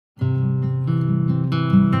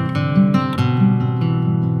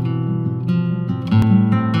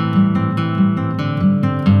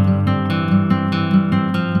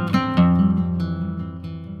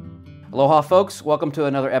Aloha folks, welcome to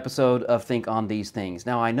another episode of Think on These Things.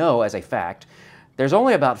 Now I know as a fact, there's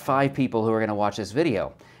only about 5 people who are going to watch this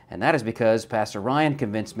video. And that is because Pastor Ryan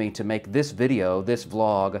convinced me to make this video, this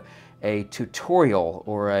vlog, a tutorial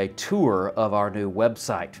or a tour of our new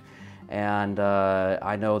website. And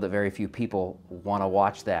I know that very few people want to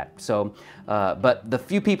watch that. So, but the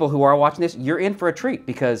few people who are watching this, you're in for a treat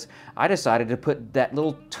because I decided to put that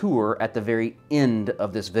little tour at the very end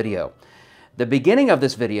of this video. The beginning of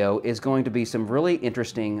this video is going to be some really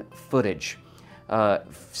interesting footage.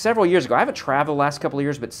 Several years ago, I haven't traveled the last couple of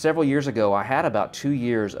years, but several years ago, I had about 2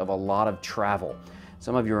 years of a lot of travel.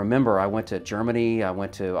 Some of you remember I went to Germany, I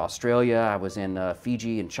went to Australia, I was in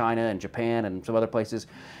Fiji and China and Japan and some other places.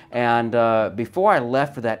 And before I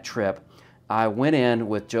left for that trip, I went in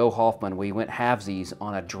with Joe Hoffman. We went halvesies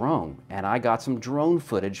on a drone, and I got some drone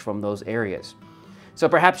footage from those areas. So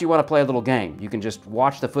perhaps you want to play a little game. You can just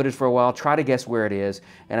watch the footage for a while, try to guess where it is,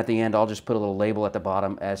 and at the end I'll just put a little label at the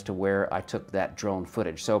bottom as to where I took that drone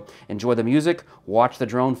footage. So enjoy the music, watch the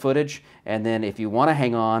drone footage, and then if you want to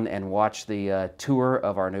hang on and watch the tour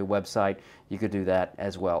of our new website, you could do that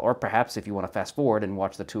as well. Or perhaps if you want to fast forward and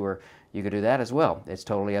watch the tour, you could do that as well. It's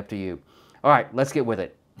totally up to you. All right, let's get with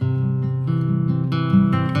it.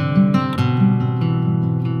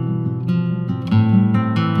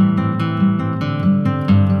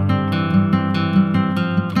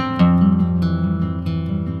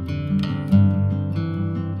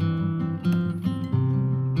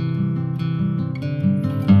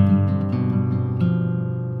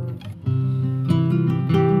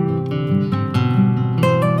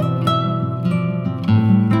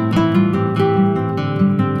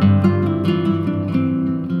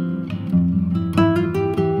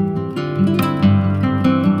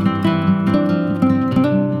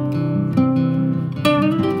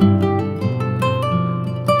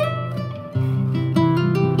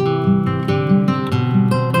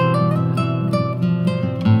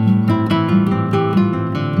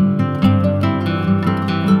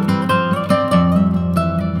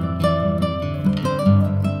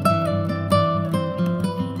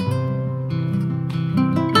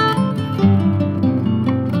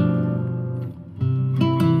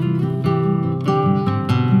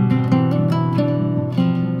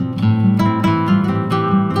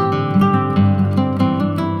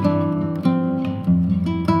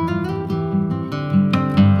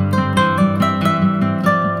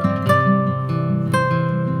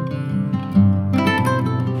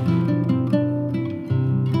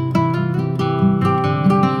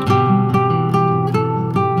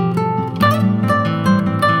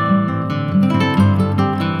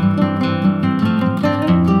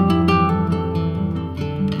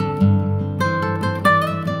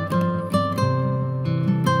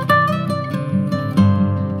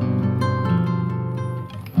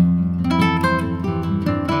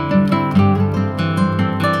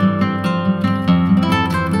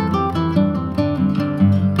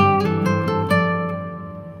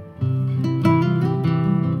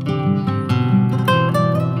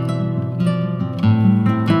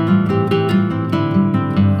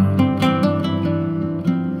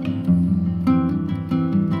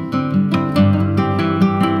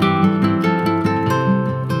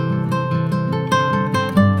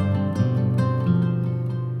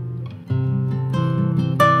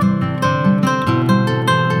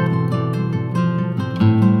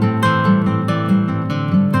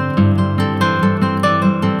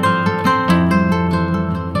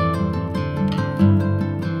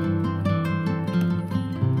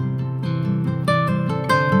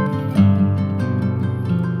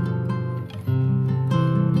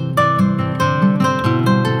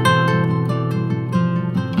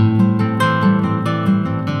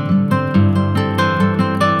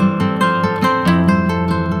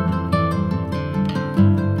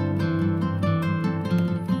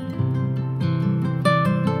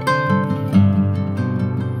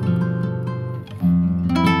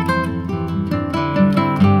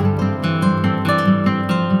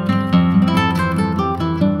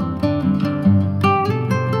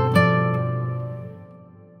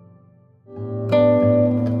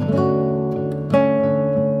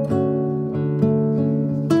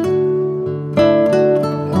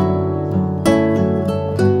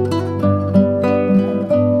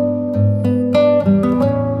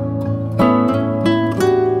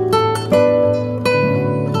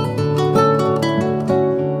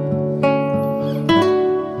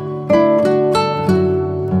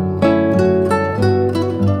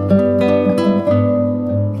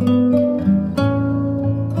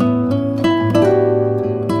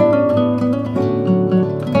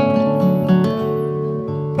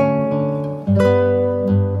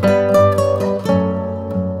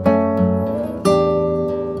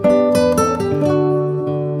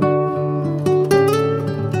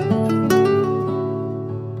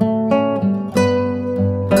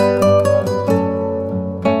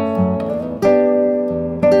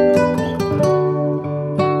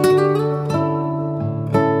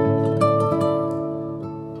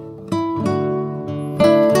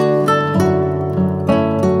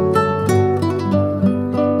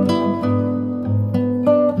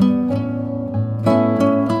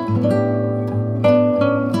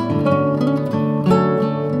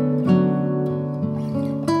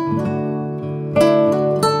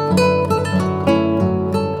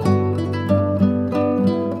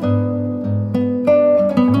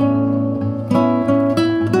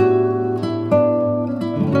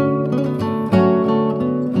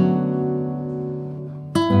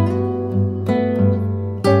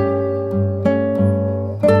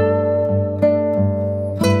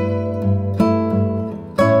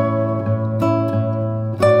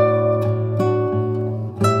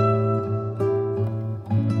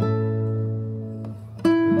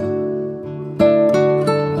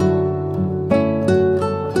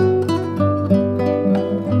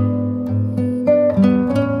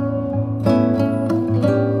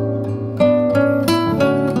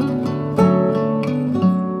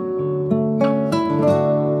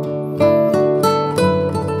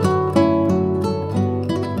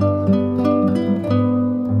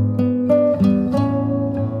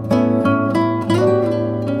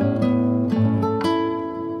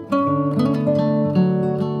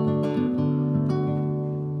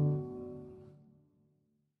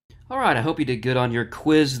 I hope you did good on your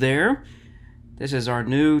quiz there. This is our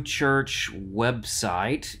new church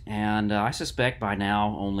website, and I suspect by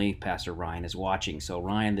now only Pastor Ryan is watching. So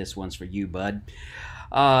Ryan, this one's for you, bud.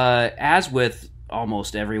 As with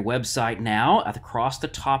almost every website now, across the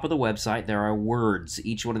top of the website there are words.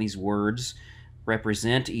 Each one of these words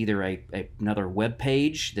represent either another web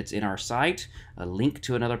page that's in our site, a link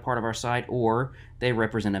to another part of our site, or they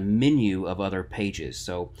represent a menu of other pages.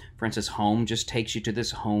 So, for instance, home just takes you to this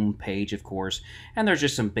home page, of course, and there's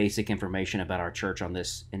just some basic information about our church on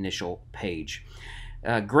this initial page.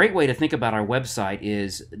 A great way to think about our website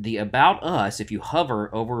is the About Us. If you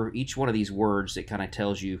hover over each one of these words, it kind of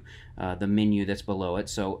tells you the menu that's below it.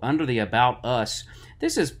 So under the About Us,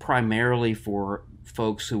 this is primarily for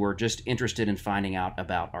folks who are just interested in finding out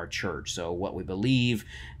about our church. So what we believe,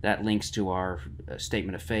 that links to our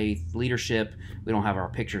statement of faith, leadership. We don't have our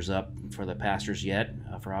pictures up for the pastors yet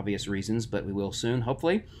for obvious reasons, but we will soon,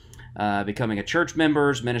 hopefully. Becoming a church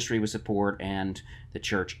members, ministry with support, and the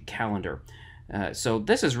church calendar. So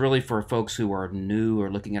this is really for folks who are new or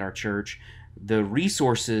looking at our church. The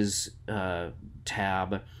resources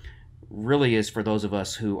tab really is for those of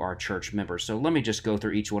us who are church members. So let me just go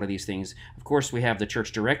through each one of these things. Of course, we have the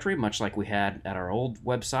church directory, much like we had at our old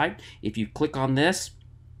website. If you click on this,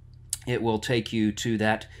 it will take you to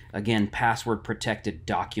that, again, password protected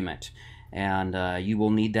document. And you will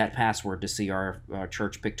need that password to see our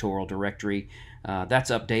church pictorial directory.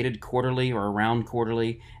 That's updated quarterly or around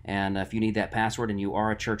quarterly, and if you need that password and you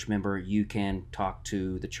are a church member, you can talk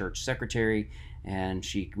to the church secretary, and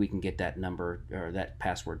we can get that number or that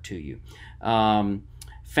password to you.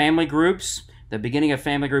 Family groups. The beginning of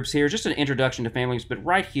family groups here, just an introduction to families, but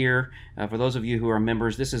right here, for those of you who are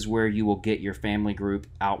members, this is where you will get your family group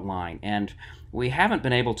outline. And we haven't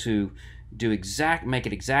been able to make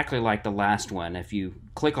it exactly like the last one. If you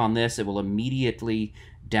click on this, it will immediately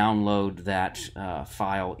download that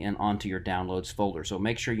file onto your downloads folder. So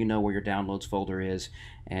make sure you know where your downloads folder is,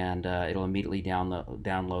 and it'll immediately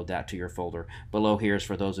download that to your folder. Below here is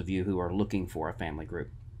for those of you who are looking for a family group.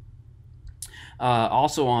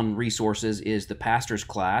 Also on resources is the pastor's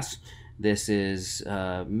class. This is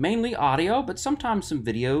mainly audio, but sometimes some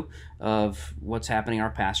video of what's happening in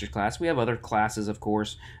our pastor's class. We have other classes, of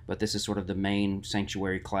course, but this is sort of the main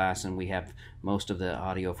sanctuary class, and we have most of the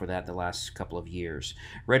audio for that the last couple of years.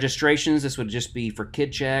 Registrations, this would just be for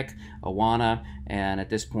KidCheck, Awana, and at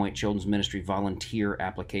this point, Children's Ministry volunteer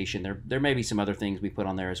application. There may be some other things we put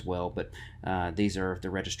on there as well, but these are the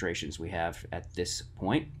registrations we have at this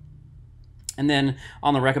point. And then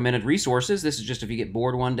on the recommended resources, this is just if you get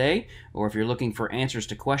bored one day or if you're looking for answers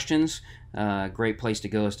to questions, great place to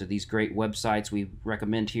go is to these great websites we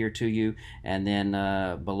recommend here to you. And then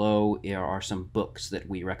below are some books that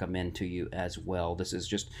we recommend to you as well. This is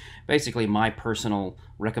just basically my personal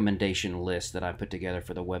recommendation list that I put together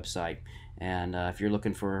for the website. And if you're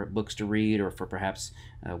looking for books to read or for perhaps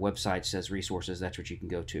websites as resources, that's what you can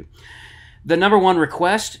go to. The number one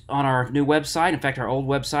request on our new website, in fact, our old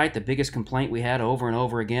website, the biggest complaint we had over and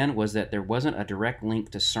over again was that there wasn't a direct link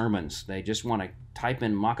to sermons. They just want to type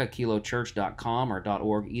in makakilochurch.com or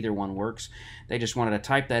 .org, either one works. They just wanted to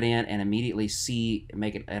type that in and immediately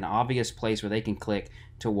make it an obvious place where they can click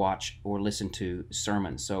to watch or listen to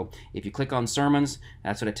sermons. So if you click on sermons,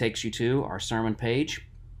 that's what it takes you to, our sermon page.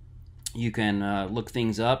 You can look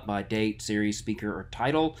things up by date, series, speaker, or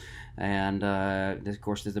title. And of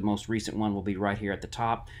course, the most recent one will be right here at the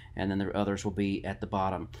top, and then the others will be at the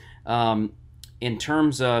bottom. In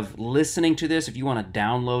terms of listening to this, if you want to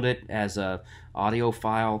download it as a audio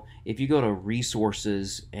file, if you go to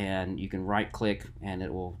resources and you can right-click, and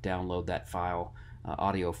it will download that file,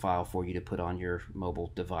 audio file for you to put on your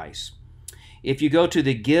mobile device. If you go to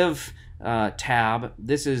the Give tab,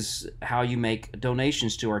 this is how you make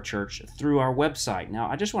donations to our church through our website. Now,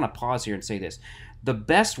 I just want to pause here and say this. The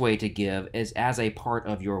best way to give is as a part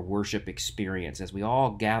of your worship experience. As we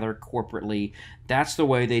all gather corporately, that's the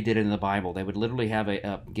way they did it in the Bible. They would literally have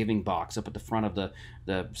a giving box up at the front of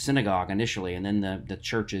the synagogue initially, and then the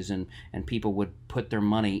churches, and people would put their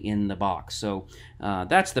money in the box. So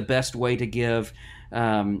that's the best way to give.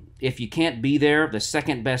 If you can't be there, the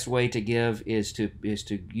second best way to give is to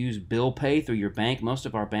use bill pay through your bank. Most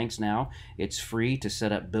of our banks now, it's free to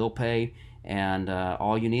set up bill pay, and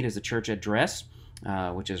all you need is a church address,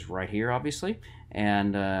 which is right here, obviously,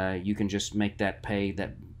 and you can just make that pay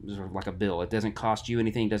that sort of like a bill. It doesn't cost you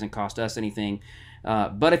anything, doesn't cost us anything.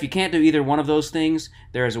 But if you can't do either one of those things,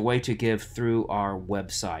 there is a way to give through our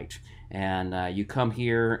website. And you come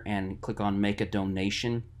here and click on Make a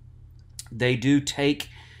Donation. They do take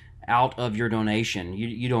out of your donation.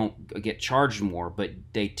 You don't get charged more, but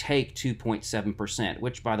they take 2.7%,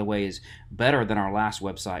 which, by the way, is better than our last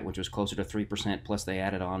website, which was closer to 3%, plus they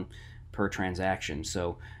added on per transaction.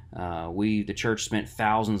 So the church spent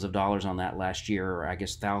thousands of dollars on that last year, or I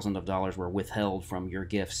guess thousands of dollars were withheld from your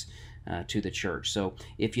gifts to the church. So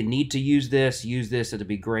if you need to use this, it'd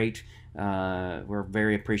be great. We're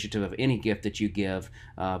very appreciative of any gift that you give,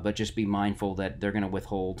 but just be mindful that they're going to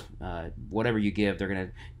withhold whatever you give. They're going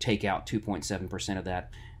to take out 2.7% of that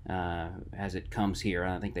as it comes here.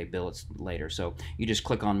 I think they bill it later. So you just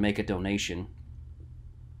click on Make a Donation,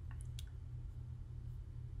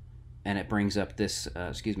 and it brings up this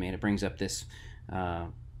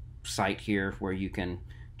site here where you can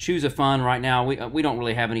choose a fund. Right now we don't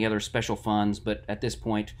really have any other special funds, but at this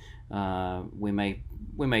point we may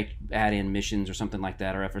add in missions or something like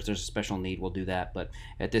that, or if there's a special need, we'll do that. But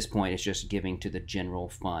at this point, it's just giving to the general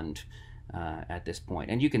fund at this point.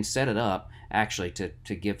 And you can set it up actually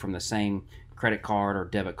to give from the same credit card or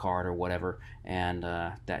debit card or whatever, and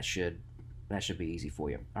that should be easy for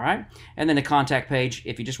you. All right. And then the contact page,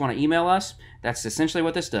 if you just want to email us, that's essentially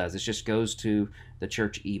what this does. It just goes to the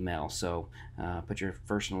church email. So put your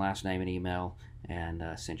first and last name and email and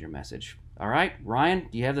send your message. All right, Ryan,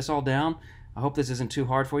 do you have this all down? I hope this isn't too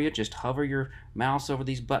hard for you. Just hover your mouse over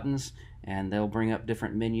these buttons and they'll bring up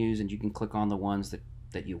different menus, and you can click on the ones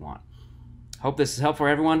that you want. Hope this is helpful for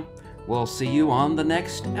everyone. We'll see you on the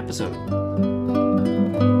next episode.